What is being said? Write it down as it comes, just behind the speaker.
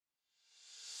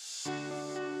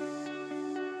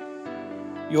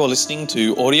You're listening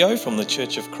to audio from the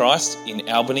Church of Christ in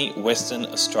Albany, Western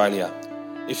Australia.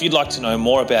 If you'd like to know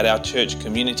more about our church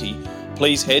community,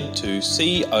 please head to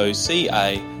coca.org.au.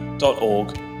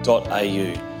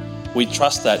 We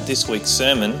trust that this week's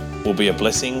sermon will be a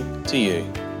blessing to you.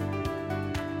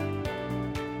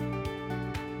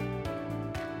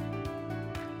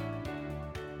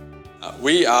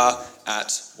 We are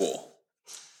at war.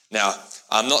 Now,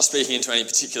 I'm not speaking into any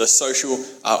particular social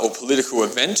or political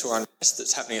event or unrest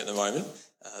that's happening at the moment,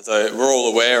 though we're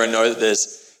all aware and know that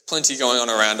there's plenty going on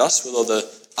around us with all the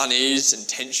unease and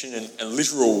tension and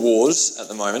literal wars at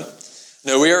the moment.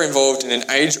 No, we are involved in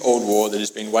an age-old war that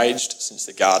has been waged since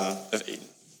the Garden of Eden.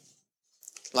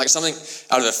 Like something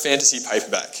out of a fantasy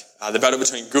paperback, the battle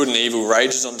between good and evil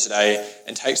rages on today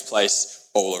and takes place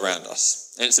all around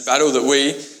us. And it's a battle that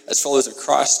we, as followers of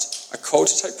Christ, are called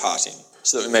to take part in,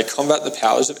 so that we may combat the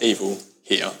powers of evil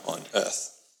here on earth.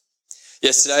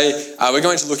 Yes, today we're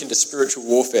going to look into spiritual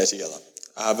warfare together.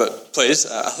 But please,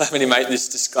 allow me to make this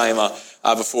disclaimer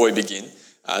before we begin.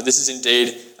 This is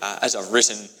indeed, as I've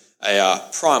written, a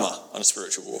primer on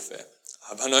spiritual warfare.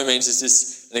 By no means is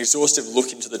this an exhaustive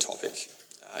look into the topic.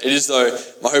 It is, though,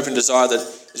 my hope and desire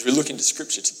that as we look into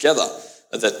Scripture together,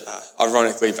 that,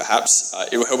 ironically perhaps,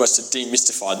 it will help us to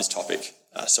demystify this topic,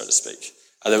 so to speak.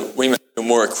 That we may feel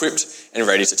more equipped and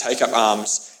ready to take up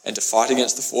arms and to fight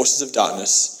against the forces of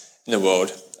darkness in the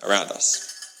world around us.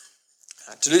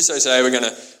 To do so today, we're going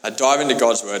to dive into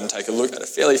God's Word and take a look at a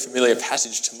fairly familiar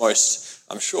passage to most,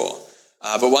 I'm sure,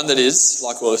 but one that is,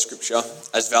 like all of Scripture,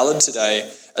 as valid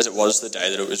today as it was the day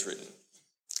that it was written.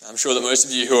 I'm sure that most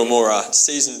of you who are more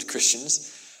seasoned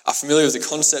Christians are familiar with the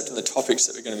concept and the topics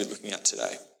that we're going to be looking at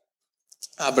today.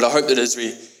 But I hope that as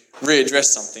we readdress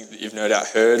something that you've no doubt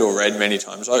heard or read many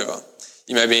times over,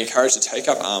 you may be encouraged to take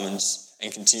up arms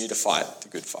and continue to fight the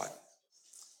good fight.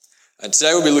 And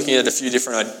today we'll be looking at a few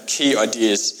different key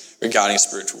ideas regarding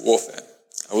spiritual warfare.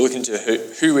 We'll look into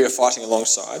who we are fighting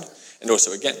alongside and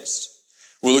also against.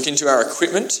 We'll look into our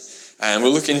equipment and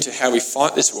we'll look into how we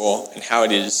fight this war and how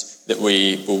it is that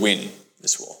we will win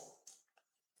this war.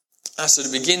 So to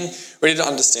begin, we need to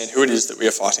understand who it is that we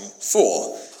are fighting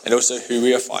for and also who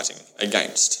we are fighting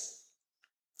against.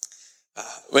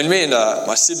 When me and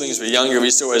my siblings were younger, we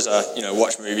used to always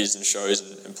watch movies and shows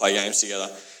and play games together.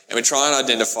 And we try and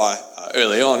identify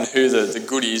early on who the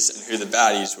goodies and who the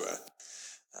baddies were.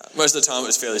 Most of the time it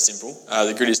was fairly simple.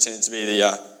 The goodies tended to be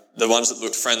the ones that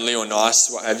looked friendly or nice,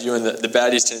 what have you, and the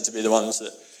baddies tended to be the ones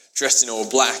that dressed in all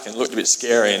black and looked a bit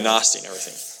scary and nasty and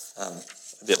everything.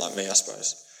 A bit like me, I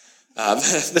suppose.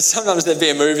 But sometimes there'd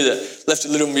be a movie that left a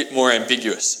little bit more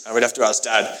ambiguous. We'd have to ask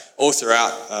Dad all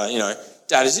throughout,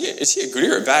 Dad, is he a goodie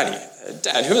or a baddie?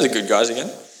 Dad, who are the good guys again?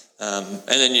 And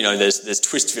then, there's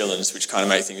twist villains, which kind of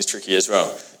make things tricky as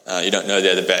well. You don't know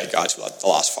they're the bad guys for like the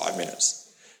last 5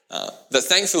 minutes. But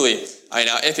thankfully, in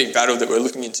our epic battle that we're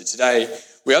looking into today,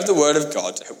 we have the Word of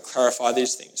God to help clarify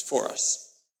these things for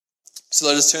us. So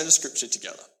let us turn to Scripture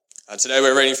together. Today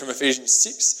we're reading from Ephesians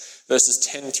 6, verses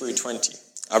 10 through 20.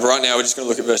 But right now we're just going to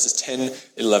look at verses 10,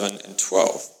 11 and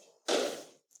 12.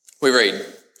 We read,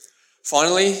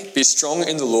 "Finally, be strong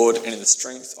in the Lord and in the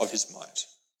strength of his might.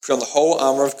 Put on the whole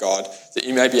armour of God, that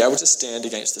you may be able to stand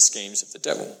against the schemes of the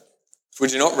devil. For we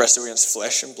do not wrestle against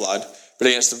flesh and blood, but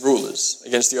against the rulers,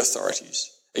 against the authorities,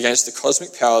 against the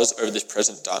cosmic powers over this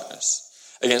present darkness,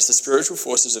 against the spiritual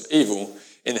forces of evil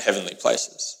in the heavenly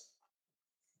places."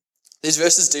 These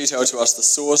verses detail to us the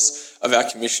source of our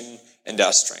commission and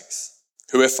our strength,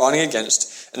 who we're fighting against,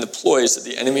 and the ploys that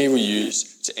the enemy will use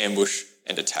to ambush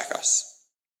and attack us.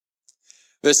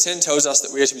 Verse 10 tells us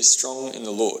that we are to be strong in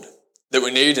the Lord, that we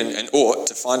need and ought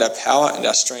to find our power and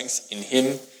our strength in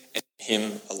him and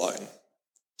him alone.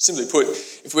 Simply put,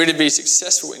 if we're to be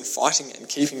successful in fighting and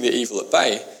keeping the evil at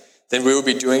bay, then we will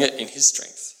be doing it in his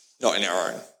strength, not in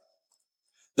our own.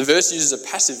 The verse uses a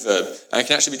passive verb and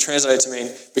can actually be translated to mean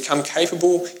become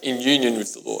capable in union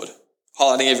with the Lord,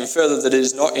 highlighting even further that it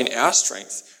is not in our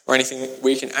strength or anything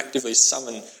we can actively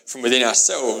summon from within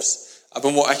ourselves,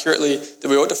 but more accurately, that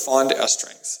we ought to find our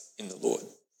strength in the Lord.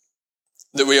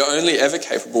 That we are only ever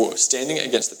capable of standing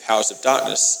against the powers of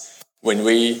darkness when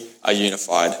we are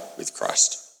unified with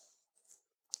Christ.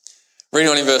 Reading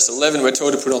on in verse 11, we're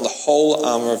told to put on the whole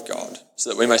armour of God so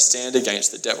that we may stand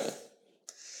against the devil.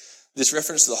 This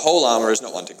reference to the whole armour is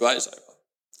not one to glaze over.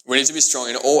 We need to be strong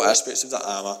in all aspects of the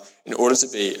armour in order to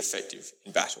be effective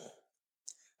in battle.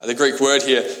 The Greek word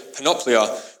here, panoplia,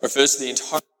 refers to the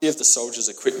entirety of the soldier's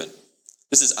equipment.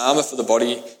 This is armour for the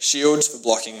body, shields for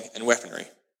blocking and weaponry.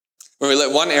 When we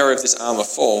let one area of this armour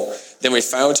fall, then we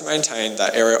fail to maintain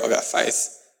that area of our faith,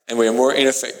 and we are more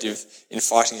ineffective in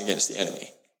fighting against the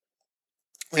enemy.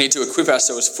 We need to equip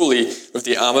ourselves fully with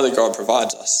the armour that God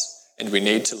provides us, and we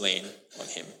need to lean on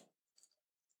him.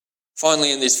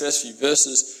 Finally, in these first few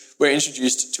verses, we're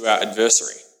introduced to our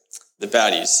adversary, the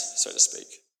baddies, so to speak.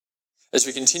 As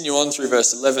we continue on through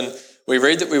verse 11, we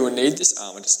read that we will need this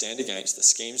armour to stand against the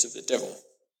schemes of the devil.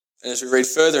 And as we read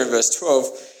further in verse 12,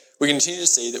 we continue to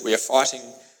see that we are fighting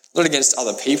not against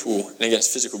other people and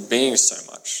against physical beings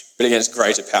so much, but against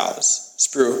greater powers,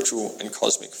 spiritual and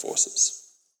cosmic forces.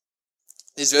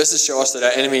 These verses show us that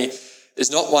our enemy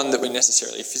is not one that we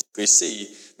necessarily physically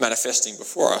see manifesting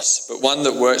before us, but one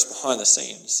that works behind the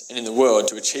scenes and in the world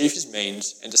to achieve his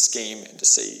means and to scheme and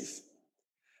deceive.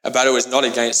 Our battle is not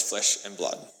against flesh and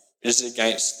blood. It is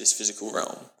against this physical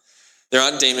realm. There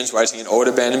aren't demons waiting in old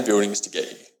abandoned buildings to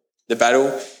get you. The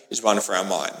battle is one for our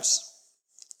minds.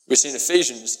 We see in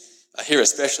Ephesians, here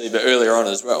especially, but earlier on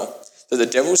as well, that the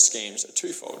devil's schemes are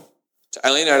twofold: to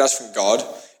alienate us from God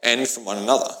and from one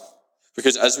another.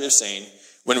 Because as we have seen,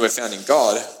 when we're found in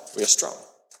God, we are strong.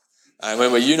 And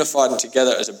when we're unified and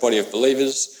together as a body of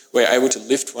believers, we're able to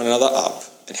lift one another up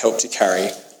and help to carry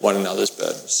one another's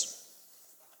burdens.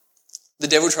 The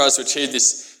devil tries to achieve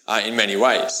this in many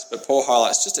ways, but Paul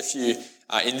highlights just a few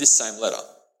in this same letter.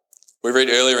 We read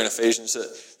earlier in Ephesians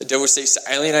that the devil seeks to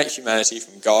alienate humanity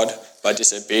from God by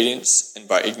disobedience and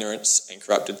by ignorance and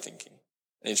corrupted thinking.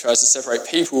 And he tries to separate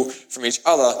people from each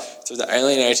other through the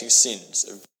alienating sins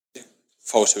of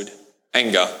falsehood,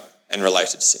 anger, and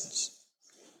related sins.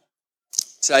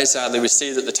 Today, sadly, we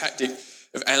see that the tactic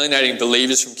of alienating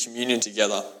believers from communion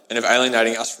together and of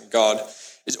alienating us from God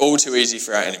is all too easy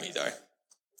for our enemy, though.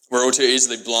 We're all too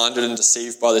easily blinded and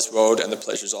deceived by this world and the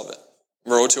pleasures of it.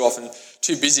 We're all too often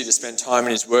too busy to spend time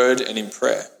in his word and in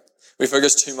prayer. We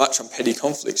focus too much on petty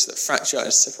conflicts that fracture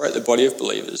and separate the body of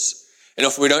believers. And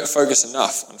often we don't focus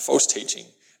enough on false teaching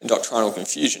and doctrinal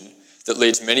confusion that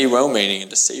leads many well-meaning and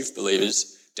deceived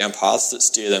believers down paths that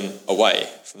steer them away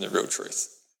from the real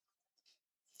truth.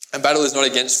 Our battle is not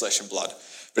against flesh and blood,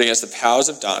 but against the powers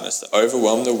of darkness that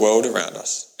overwhelm the world around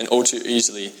us and all too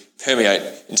easily permeate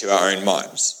into our own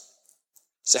minds.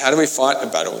 So how do we fight a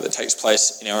battle that takes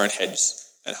place in our own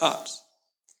heads and hearts?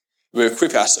 We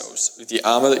equip ourselves with the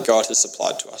armour that God has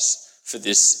supplied to us for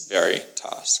this very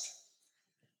task.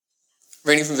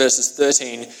 Reading from verses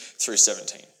 13 through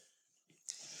 17.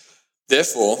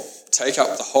 Therefore, take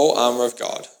up the whole armour of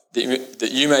God,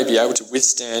 that you may be able to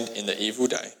withstand in the evil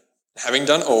day, having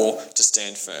done all, to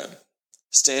stand firm.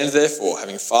 Stand therefore,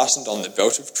 having fastened on the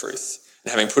belt of truth,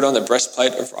 and having put on the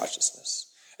breastplate of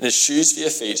righteousness, and as shoes for your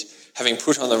feet, having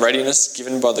put on the readiness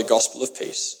given by the gospel of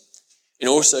peace. In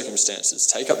all circumstances,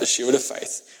 take up the shield of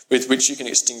faith, with which you can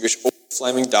extinguish all the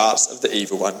flaming darts of the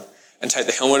evil one, and take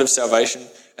the helmet of salvation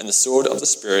and the sword of the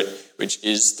Spirit, which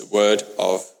is the word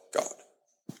of God.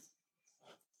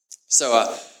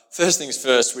 So, first things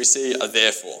first, we see a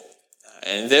therefore.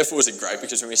 And therefore is great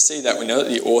because when we see that, we know that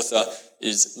the author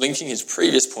is linking his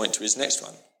previous point to his next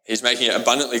one. He's making it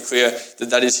abundantly clear that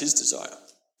that is his desire.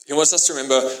 He wants us to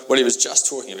remember what he was just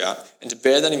talking about and to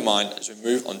bear that in mind as we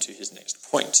move on to his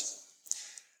next point.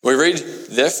 We read,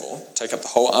 therefore, take up the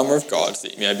whole armour of God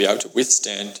that you may be able to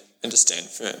withstand and to stand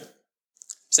firm.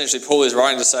 Essentially, Paul is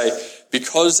writing to say,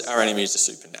 because our enemies are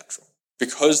supernatural,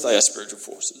 because they are spiritual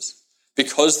forces,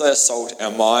 because they assault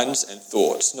our minds and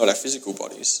thoughts, not our physical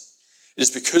bodies, it is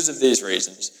because of these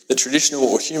reasons that traditional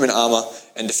or human armour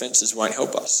and defences won't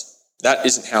help us. That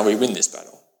isn't how we win this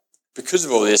battle. Because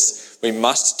of all this, we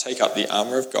must take up the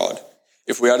armour of God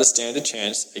if we are to stand a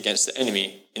chance against the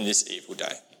enemy in this evil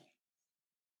day.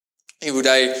 Evil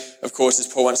day, of course, is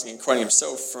Paul once again quoting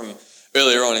himself from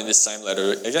earlier on in this same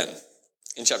letter again.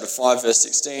 In chapter 5, verse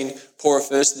 16, Paul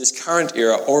refers to this current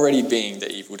era already being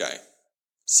the evil day.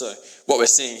 So what we're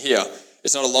seeing here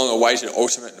is not a long-awaited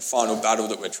ultimate and final battle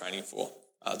that we're training for,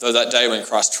 though that day when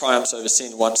Christ triumphs over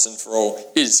sin once and for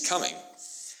all is coming.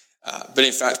 But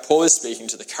in fact, Paul is speaking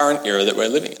to the current era that we're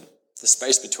living in, the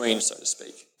space between, so to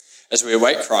speak, as we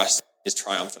await Christ his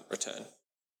triumphant return.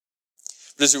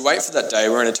 But as we wait for that day,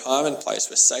 we're in a time and place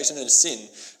where Satan and sin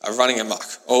are running amok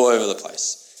all over the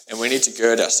place, and we need to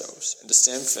gird ourselves and to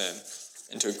stand firm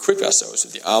and to equip ourselves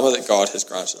with the armour that God has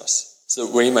granted us, so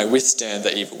that we may withstand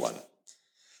the evil one.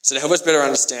 So to help us better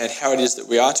understand how it is that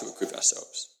we are to equip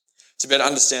ourselves, to better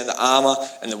understand the armour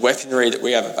and the weaponry that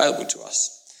we have available to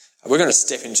us, we're going to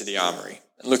step into the armoury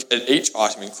and look at each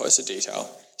item in closer detail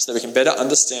so that we can better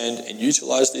understand and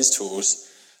utilise these tools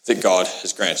that God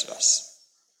has granted us.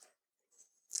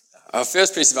 Our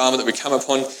first piece of armour that we come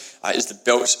upon is the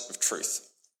belt of truth.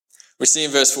 We see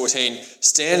in verse 14,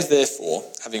 stand therefore,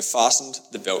 having fastened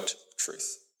the belt of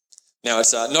truth. Now,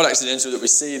 it's not accidental that we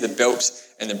see the belt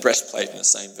and the breastplate in the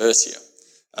same verse here.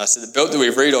 So the belt that we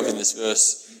read of in this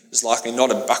verse is likely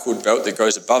not a buckled belt that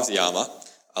goes above the armour,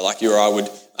 like you or I would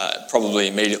probably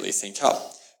immediately think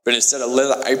up, but instead a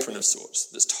leather apron of sorts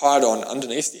that's tied on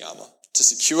underneath the armour to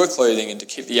secure clothing and to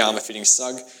keep the armour fitting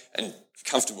snug and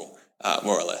comfortable,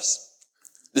 more or less.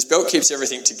 This belt keeps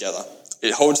everything together.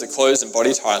 It holds the clothes and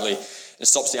body tightly and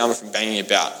stops the armour from banging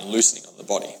about and loosening on the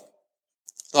body.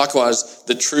 Likewise,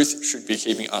 the truth should be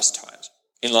keeping us tight,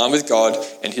 in line with God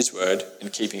and his word,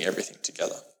 and keeping everything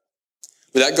together.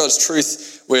 Without God's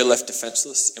truth, we are left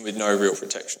defenceless and with no real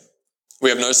protection. We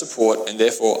have no support and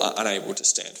therefore are unable to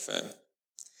stand firm.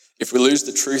 If we lose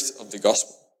the truth of the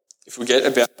gospel, if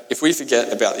we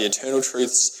forget about the eternal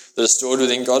truths that are stored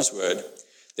within God's word,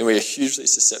 then we are hugely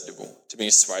susceptible to being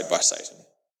swayed by Satan.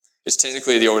 It's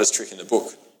technically the oldest trick in the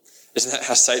book. Isn't that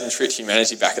how Satan tricked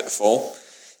humanity back at the fall?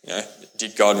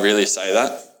 Did God really say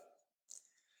that?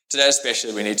 Today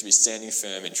especially, we need to be standing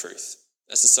firm in truth.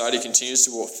 As society continues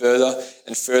to walk further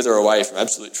and further away from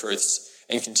absolute truths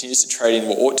and continues to trade in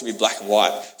what ought to be black and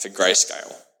white for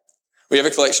grayscale. We have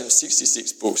a collection of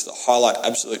 66 books that highlight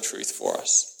absolute truth for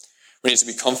us. We need to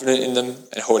be confident in them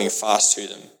and holding fast to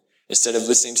them, instead of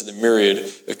listening to the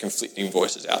myriad of conflicting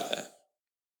voices out there.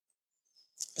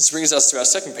 This brings us to our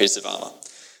second piece of armour,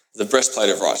 the breastplate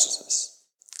of righteousness.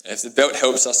 If the belt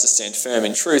helps us to stand firm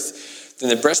in truth, then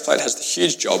the breastplate has the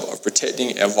huge job of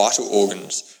protecting our vital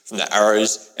organs from the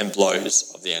arrows and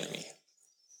blows of the enemy.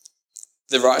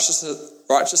 The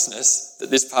righteousness that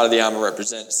this part of the armour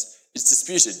represents is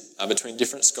disputed between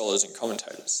different scholars and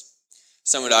commentators.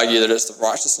 Some would argue that it's the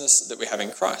righteousness that we have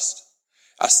in Christ,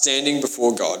 our standing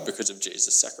before God because of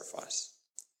Jesus' sacrifice.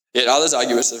 Yet others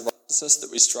argue it's the righteousness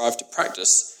that we strive to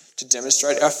practice to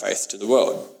demonstrate our faith to the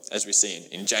world, as we see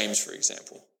in James, for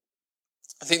example.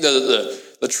 I think that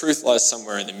the truth lies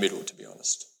somewhere in the middle, to be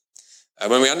honest.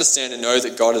 When we understand and know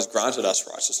that God has granted us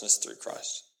righteousness through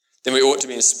Christ, then we ought to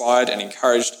be inspired and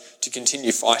encouraged to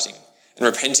continue fighting and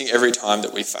repenting every time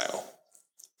that we fail.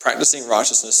 Practicing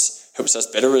righteousness helps us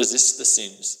better resist the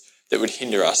sins that would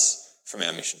hinder us from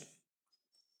our mission.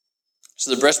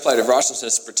 So the breastplate of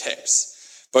righteousness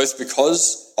protects, both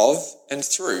because of and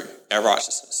through our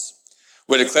righteousness.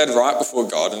 We're declared right before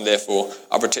God and therefore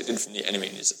are protected from the enemy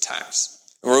and his attacks.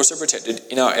 And we're also protected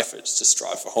in our efforts to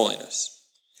strive for holiness.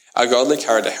 Our godly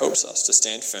character helps us to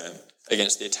stand firm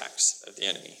against the attacks of the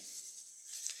enemy.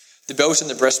 The belt and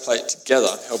the breastplate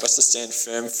together help us to stand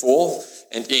firm for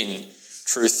and in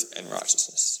truth and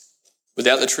righteousness.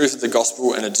 Without the truth of the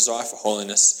gospel and a desire for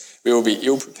holiness, we will be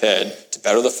ill prepared to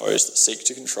battle the foes that seek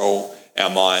to control our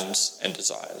minds and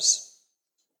desires.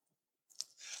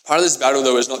 Part of this battle,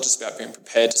 though, is not just about being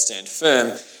prepared to stand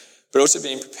firm, but also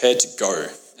being prepared to go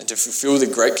and to fulfill the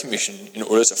Great Commission in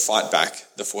order to fight back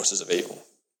the forces of evil.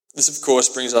 This, of course,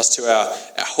 brings us to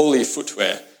our holy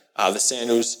footwear, the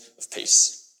sandals of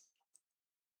peace.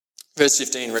 Verse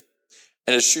 15 reads,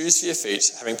 "And as shoes for your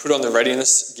feet, having put on the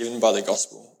readiness given by the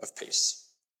gospel of peace."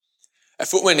 Our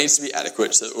footwear needs to be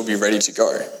adequate so that we'll be ready to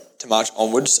go, to march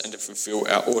onwards and to fulfill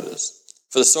our orders.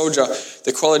 For the soldier,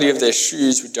 the quality of their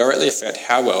shoes would directly affect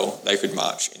how well they could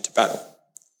march into battle.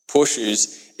 Poor shoes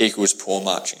equals poor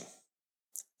marching.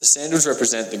 The sandals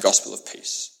represent the gospel of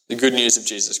peace, the good news of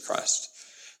Jesus Christ,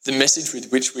 the message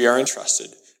with which we are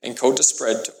entrusted and called to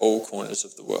spread to all corners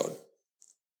of the world.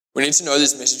 We need to know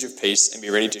this message of peace and be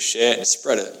ready to share and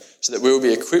spread it so that we will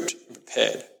be equipped and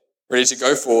prepared, ready to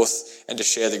go forth and to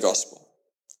share the gospel.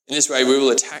 In this way, we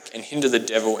will attack and hinder the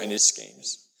devil and his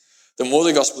schemes. The more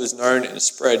the gospel is known and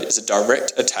spread is a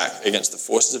direct attack against the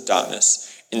forces of darkness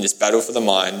in this battle for the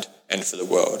mind and for the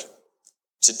world.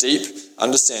 It's a deep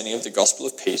understanding of the gospel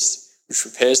of peace which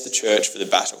prepares the church for the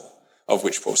battle of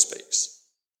which Paul speaks.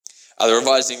 The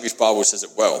Revised English Bible says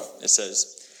it well. It says,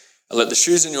 "And let the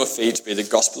shoes on your feet be the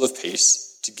gospel of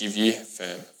peace to give you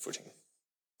firm footing."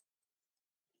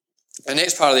 The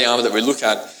next part of the armour that we look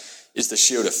at is the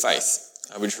shield of faith,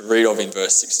 which we read of in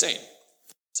verse 16. It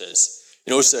says,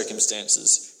 "In all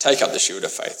circumstances, take up the shield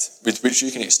of faith, with which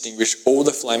you can extinguish all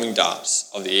the flaming darts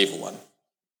of the evil one."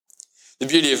 The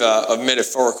beauty of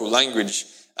metaphorical language,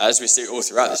 as we see all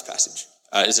throughout this passage,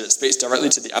 is that it speaks directly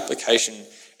to the application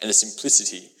and the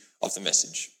simplicity of the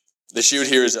message. The shield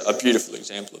here is a beautiful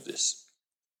example of this.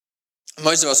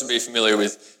 Most of us would be familiar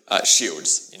with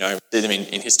shields, see them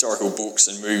in historical books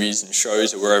and movies and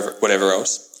shows or whatever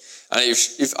else. And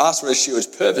if asked what a shield's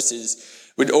purpose is,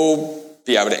 we'd all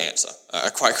be able to answer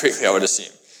quite quickly, I would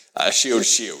assume. A shield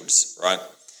shields, right?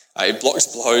 It blocks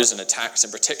blows and attacks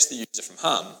and protects the user from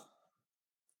harm.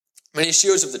 Many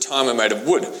shields of the time were made of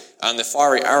wood, and the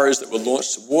fiery arrows that were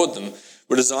launched toward them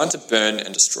were designed to burn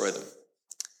and destroy them.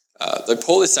 Though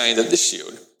Paul is saying that this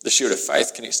shield, the shield of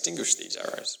faith, can extinguish these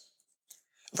arrows.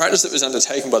 A practice that was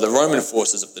undertaken by the Roman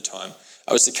forces of the time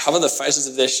was to cover the faces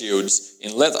of their shields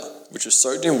in leather, which was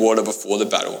soaked in water before the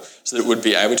battle, so that it would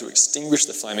be able to extinguish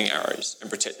the flaming arrows and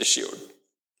protect the shield.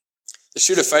 The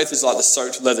shield of faith is like the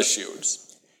soaked leather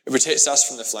shields. It protects us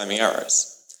from the flaming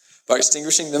arrows by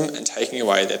extinguishing them and taking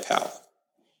away their power.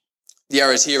 The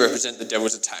arrows here represent the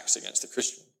devil's attacks against the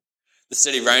Christian, the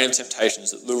steady rain of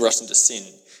temptations that lure us into sin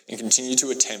and continue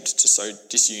to attempt to sow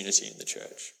disunity in the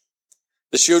church.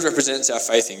 The shield represents our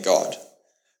faith in God.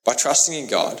 By trusting in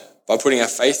God, by putting our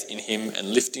faith in him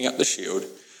and lifting up the shield,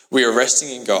 we are resting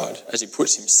in God as he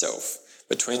puts himself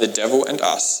between the devil and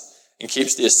us and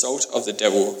keeps the assault of the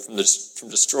devil from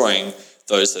destroying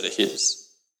those that are his.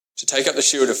 To take up the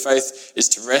shield of faith is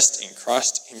to rest in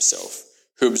Christ himself,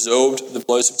 who absorbed the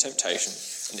blows of temptation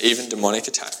and even demonic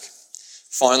attack,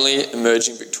 finally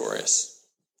emerging victorious.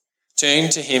 Turning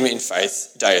to him in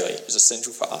faith daily is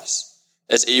essential for us,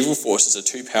 as evil forces are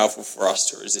too powerful for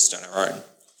us to resist on our own.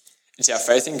 It's our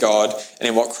faith in God and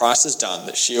in what Christ has done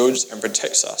that shields and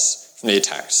protects us from the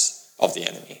attacks of the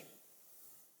enemy.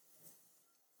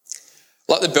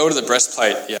 Like the belt of the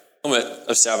breastplate, the helmet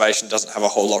of salvation doesn't have a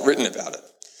whole lot written about it,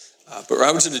 but we're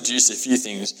able to deduce a few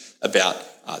things about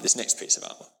this next piece of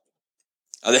armour.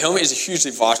 The helmet is a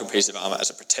hugely vital piece of armour as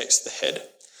it protects the head.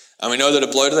 And we know that a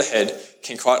blow to the head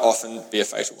can quite often be a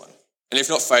fatal one. And if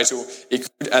not fatal, it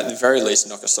could at the very least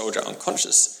knock a soldier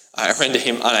unconscious and render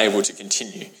him unable to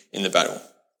continue in the battle.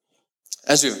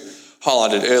 As we've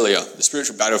highlighted earlier, the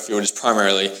spiritual battlefield is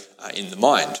primarily in the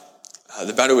mind.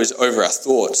 The battle is over our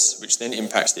thoughts, which then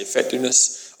impacts the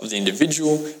effectiveness of the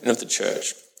individual and of the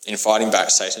church in fighting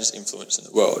back Satan's influence in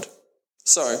the world.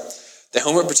 So, the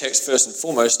helmet protects first and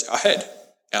foremost our head,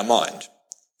 our mind,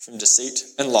 from deceit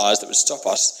and lies that would stop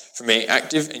us from being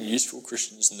active and useful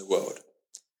Christians in the world.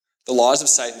 The lies of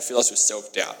Satan fill us with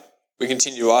self-doubt. We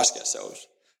continue to ask ourselves,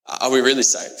 are we really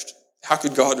saved? How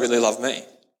could God really love me?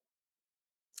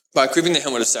 By equipping the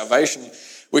helmet of salvation,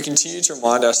 we continue to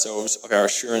remind ourselves of our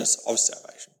assurance of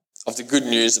salvation, of the good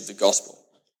news of the gospel,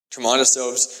 to remind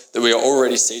ourselves that we are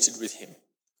already seated with him.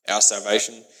 Our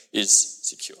salvation is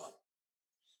secure.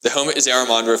 The helmet is our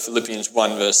reminder of Philippians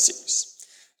 1 verse 6,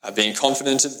 being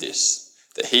confident of this,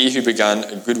 that he who began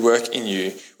a good work in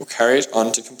you will carry it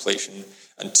on to completion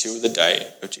until the day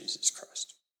of Jesus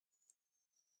Christ.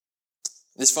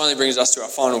 This finally brings us to our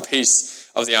final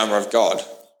piece of the armour of God,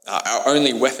 our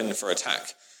only weapon for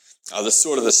attack, the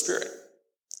sword of the Spirit.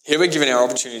 Here we're given our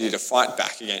opportunity to fight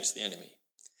back against the enemy.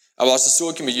 Whilst the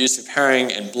sword can be used for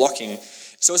parrying and blocking,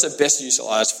 it's also best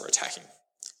utilised for attacking.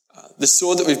 The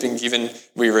sword that we've been given,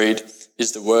 we read,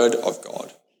 is the word of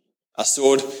God. Our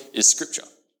sword is Scripture.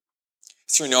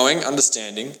 Through knowing,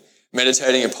 understanding,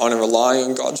 meditating upon and relying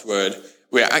on God's word,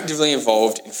 we are actively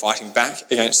involved in fighting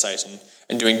back against Satan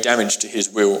and doing damage to his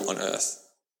will on earth.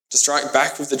 To strike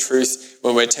back with the truth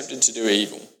when we're tempted to do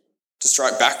evil. To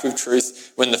strike back with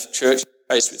truth when the church is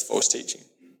faced with false teaching.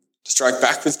 To strike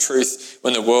back with truth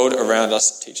when the world around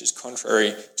us teaches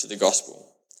contrary to the gospel.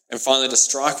 And finally, to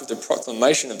strike with the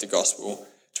proclamation of the gospel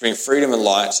to bring freedom and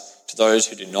light to those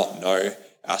who do not know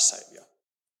our Saviour.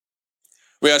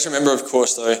 We are to remember, of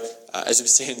course, though, as we've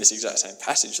seen in this exact same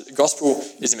passage, that the gospel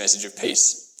is a message of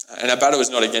peace. And our battle is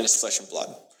not against flesh and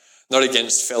blood, not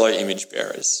against fellow image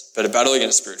bearers, but a battle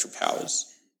against spiritual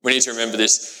powers. We need to remember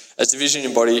this, as division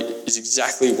in body is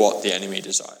exactly what the enemy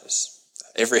desires.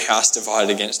 Every house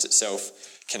divided against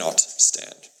itself cannot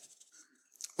stand.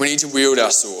 We need to wield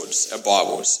our swords, our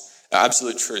Bibles, our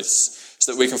absolute truths,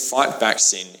 so that we can fight back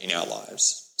sin in our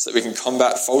lives, so that we can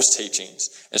combat false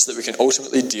teachings, and so that we can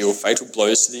ultimately deal fatal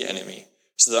blows to the enemy,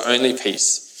 so that only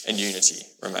peace and unity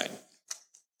remain.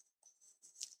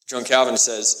 John Calvin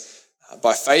says,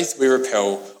 by faith we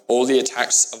repel all the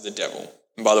attacks of the devil,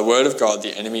 and by the word of God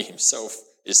the enemy himself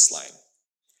is slain.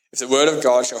 If the word of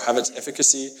God shall have its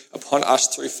efficacy upon us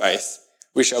through faith,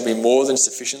 we shall be more than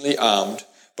sufficiently armed,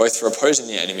 both for opposing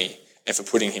the enemy and for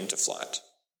putting him to flight.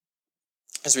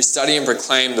 As we study and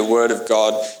proclaim the word of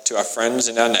God to our friends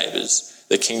and our neighbours,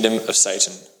 the kingdom of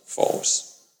Satan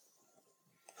falls.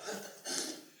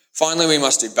 Finally, we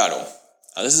must do battle.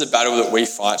 This is a battle that we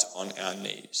fight on our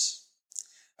knees.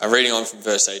 Reading on from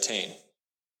verse 18.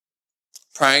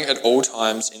 Praying at all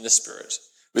times in the Spirit,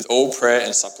 with all prayer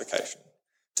and supplication.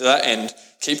 To that end,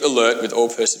 keep alert with all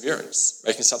perseverance,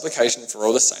 making supplication for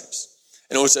all the saints,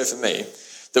 and also for me,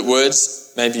 that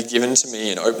words may be given to me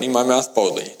in opening my mouth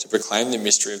boldly to proclaim the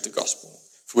mystery of the gospel,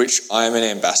 for which I am an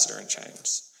ambassador in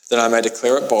chains, that I may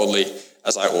declare it boldly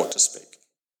as I ought to speak.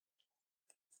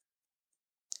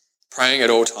 Praying at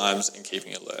all times and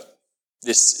keeping alert.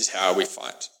 This is how we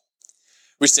fight.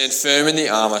 We stand firm in the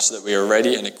armour so that we are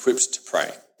ready and equipped to pray,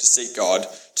 to seek God,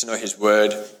 to know his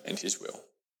word and his will.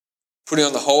 Putting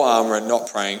on the whole armour and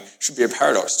not praying should be a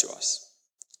paradox to us.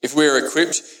 If we are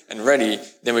equipped and ready,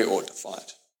 then we ought to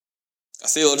fight. A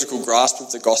theological grasp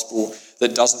of the gospel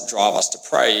that doesn't drive us to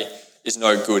pray is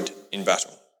no good in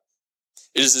battle.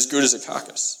 It is as good as a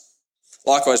carcass.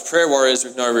 Likewise, prayer warriors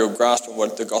with no real grasp on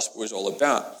what the gospel is all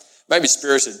about may be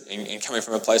spirited and coming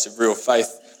from a place of real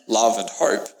faith, love and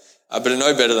hope, but are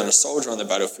no better than a soldier on the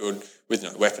battlefield with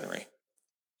no weaponry.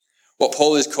 What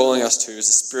Paul is calling us to is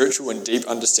a spiritual and deep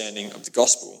understanding of the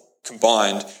gospel,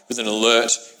 combined with an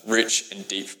alert, rich and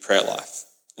deep prayer life.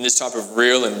 And this type of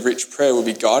real and rich prayer will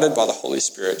be guided by the Holy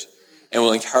Spirit and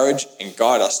will encourage and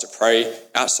guide us to pray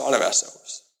outside of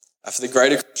ourselves for the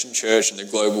greater Christian church and the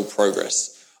global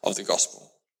progress of the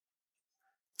gospel.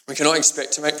 We cannot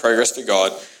expect to make progress for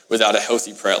God without a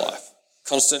healthy prayer life,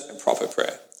 constant and proper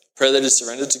prayer that is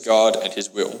surrendered to God and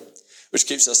his will, which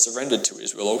keeps us surrendered to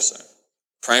his will also,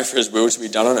 praying for his will to be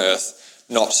done on earth,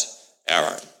 not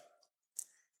our own.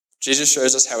 Jesus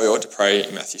shows us how we ought to pray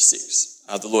in Matthew 6,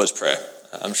 the Lord's Prayer.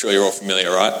 I'm sure you're all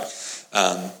familiar, right?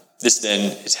 This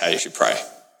then is how you should pray.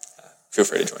 Feel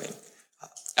free to join in.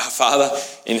 Our Father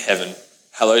in heaven,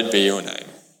 hallowed be your name.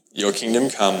 Your kingdom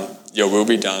come, your will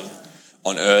be done,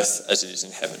 on earth as it is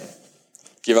in heaven.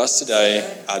 Give us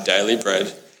today our daily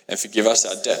bread, and forgive us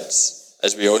our debts,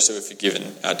 as we also have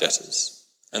forgiven our debtors.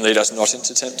 And lead us not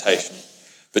into temptation,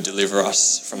 but deliver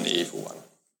us from the evil one.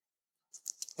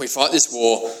 We fight this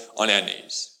war on our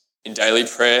knees, in daily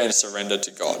prayer and surrender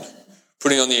to God,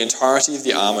 putting on the entirety of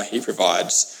the armour he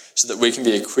provides so that we can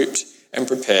be equipped and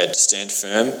prepared to stand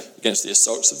firm against the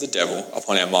assaults of the devil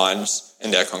upon our minds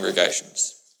and our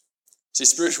congregations. See,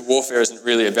 spiritual warfare isn't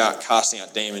really about casting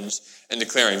out demons and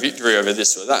declaring victory over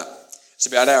this or that. It's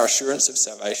about our assurance of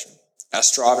salvation, our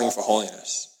striving for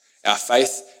holiness, our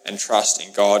faith and trust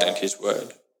in God and his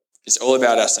word. It's all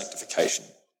about our sanctification,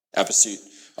 our pursuit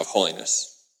of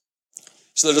holiness.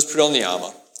 So let us put on the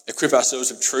armour, equip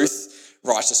ourselves with truth,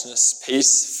 righteousness,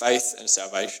 peace, faith and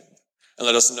salvation. And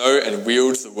let us know and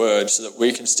wield the word so that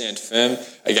we can stand firm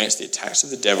against the attacks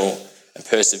of the devil and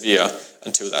persevere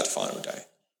until that final day.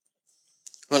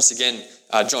 Once again,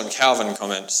 John Calvin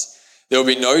comments, "There will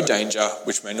be no danger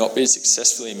which may not be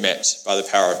successfully met by the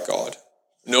power of God,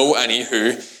 nor will any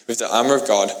who, with the armour of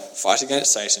God, fight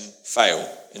against Satan,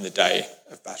 fail in the day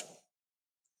of battle."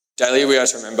 Daily we are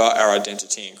to remember our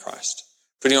identity in Christ,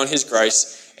 putting on his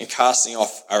grace and casting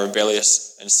off our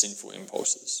rebellious and sinful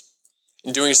impulses.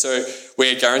 In doing so, we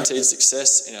are guaranteed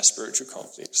success in our spiritual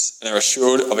conflicts and are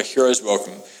assured of a hero's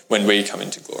welcome when we come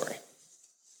into glory.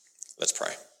 Let's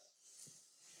pray.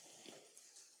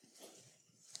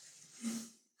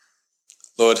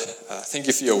 Lord, thank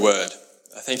you for your word.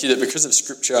 Thank you that because of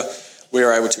Scripture, we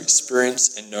are able to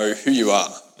experience and know who you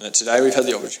are, and that today we've had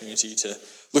the opportunity to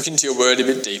look into your word a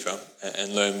bit deeper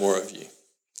and learn more of you.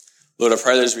 Lord, I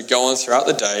pray that as we go on throughout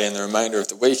the day and the remainder of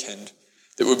the weekend,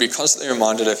 that we'll be constantly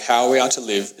reminded of how we are to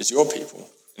live as your people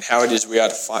and how it is we are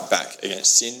to fight back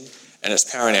against sin and its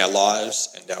power in our lives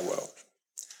and our world.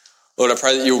 Lord, I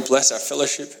pray that you will bless our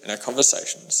fellowship and our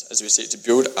conversations as we seek to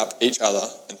build up each other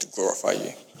and to glorify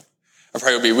you. I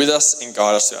pray you'll be with us and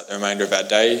guide us throughout the remainder of our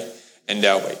day and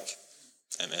our week.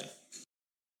 Amen.